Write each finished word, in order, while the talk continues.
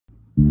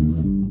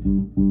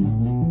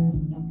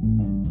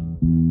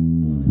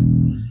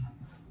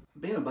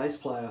bass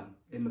player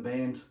in the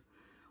band,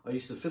 I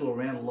used to fiddle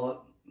around a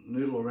lot,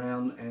 noodle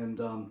around,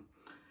 and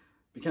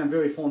became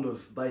very fond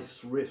of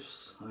bass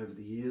riffs over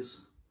the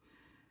years.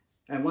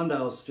 And one day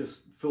I was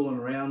just fooling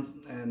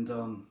around and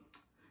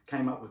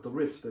came up with the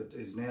riff that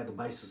is now the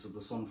basis of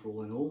the song For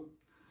All in All.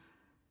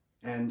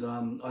 And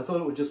I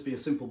thought it would just be a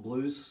simple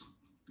blues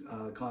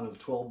kind of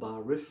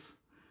 12-bar riff.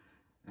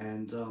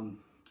 And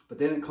but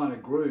then it kind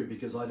of grew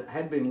because I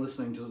had been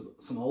listening to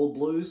some old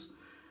blues,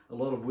 a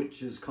lot of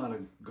which is kind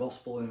of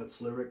gospel in its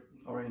lyric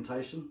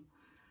orientation.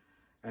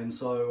 And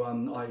so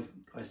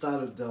I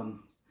started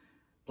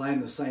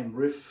playing the same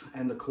riff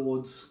and the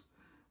chords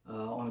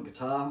on a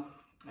guitar,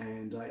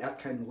 and out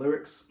came the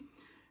lyrics.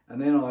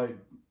 And then I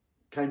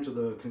came to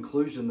the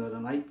conclusion that a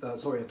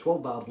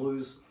 12-bar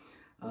blues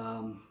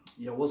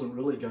wasn't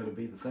really going to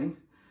be the thing.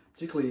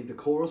 Particularly the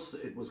chorus,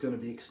 it was going to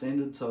be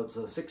extended, so it's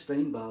a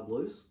 16-bar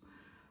blues.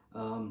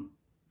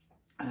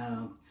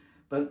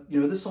 But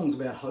this song's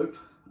about hope.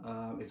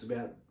 It's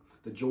about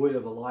the joy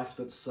of a life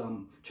that's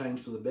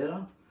changed for the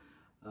better.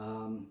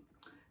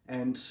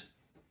 And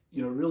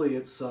really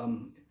it's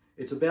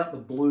about the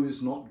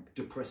blues not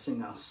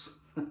depressing us.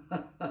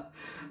 A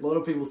lot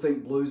of people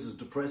think blues is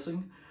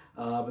depressing,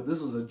 but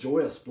this is a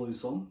joyous blues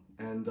song,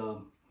 and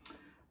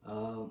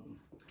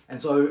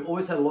so I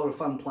always had a lot of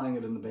fun playing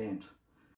it in the band.